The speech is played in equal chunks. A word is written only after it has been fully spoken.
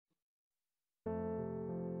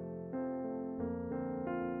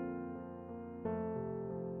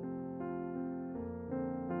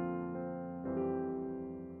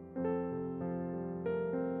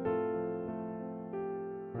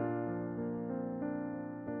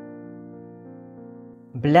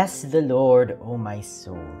Bless the Lord, O my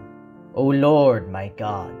soul. O Lord, my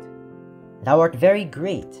God. Thou art very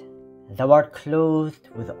great. Thou art clothed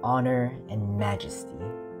with honor and majesty.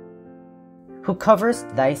 Who coverest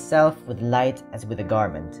thyself with light as with a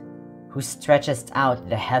garment, who stretchest out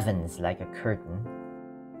the heavens like a curtain,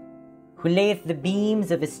 who layeth the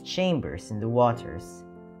beams of his chambers in the waters,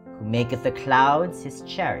 who maketh the clouds his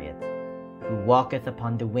chariot, who walketh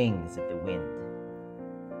upon the wings of the wind,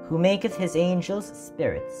 who maketh his angels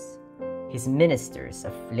spirits, his ministers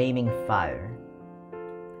a flaming fire,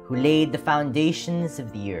 who laid the foundations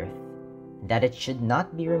of the earth, that it should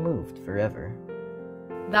not be removed forever.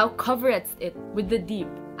 Thou coveredst it with the deep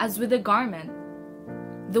as with a garment.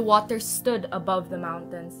 The waters stood above the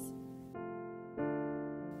mountains.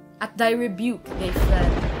 At thy rebuke they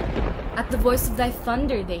fled. At the voice of thy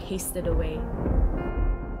thunder they hasted away.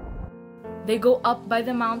 They go up by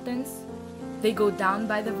the mountains, they go down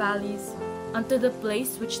by the valleys, unto the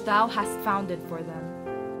place which thou hast founded for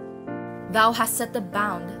them. Thou hast set a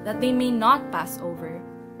bound that they may not pass over,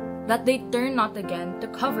 that they turn not again to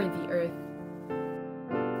cover the earth.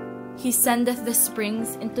 He sendeth the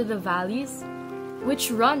springs into the valleys,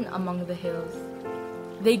 which run among the hills.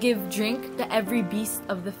 They give drink to every beast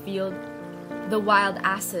of the field. The wild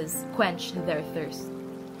asses quench their thirst.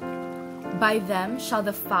 By them shall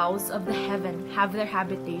the fowls of the heaven have their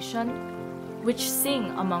habitation, which sing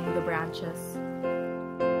among the branches.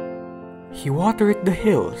 He watereth the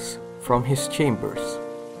hills from his chambers.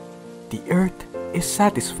 The earth is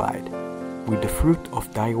satisfied with the fruit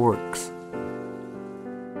of thy works.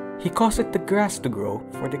 He causeth the grass to grow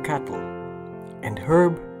for the cattle, and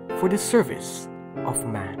herb for the service of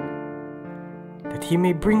man, that he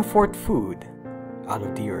may bring forth food out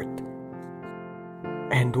of the earth,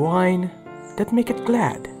 and wine that maketh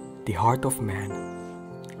glad the heart of man,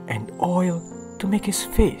 and oil to make his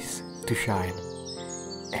face to shine,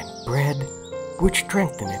 and bread which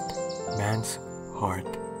strengtheneth man's heart.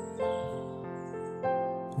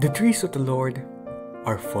 The trees of the Lord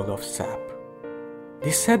are full of sap,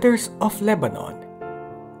 the cedars of Lebanon,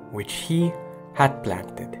 which he hath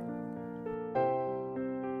planted.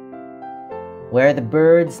 Where the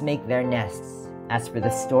birds make their nests, as for the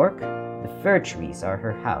stork, the fir trees are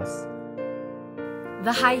her house.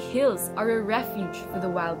 The high hills are a refuge for the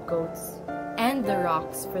wild goats, and the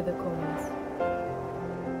rocks for the conies.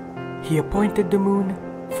 He appointed the moon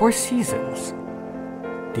for seasons.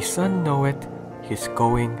 The sun knoweth his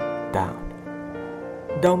going down.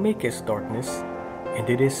 Thou makest darkness, and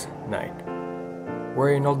it is night,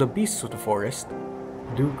 wherein all the beasts of the forest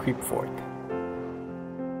do creep forth.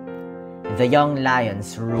 The young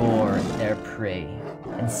lions roar their prey,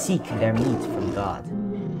 and seek their meat from God.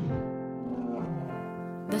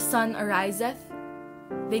 The sun ariseth,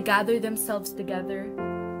 they gather themselves together,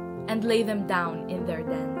 and lay them down in their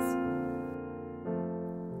dens.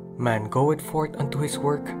 Man goeth forth unto his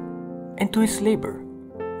work, and to his labor,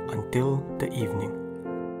 until the evening.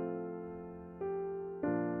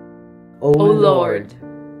 O Lord,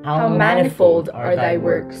 how manifold are thy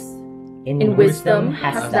works! In wisdom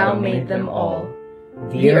hast thou made them all.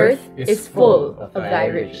 The earth is full of thy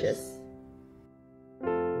riches.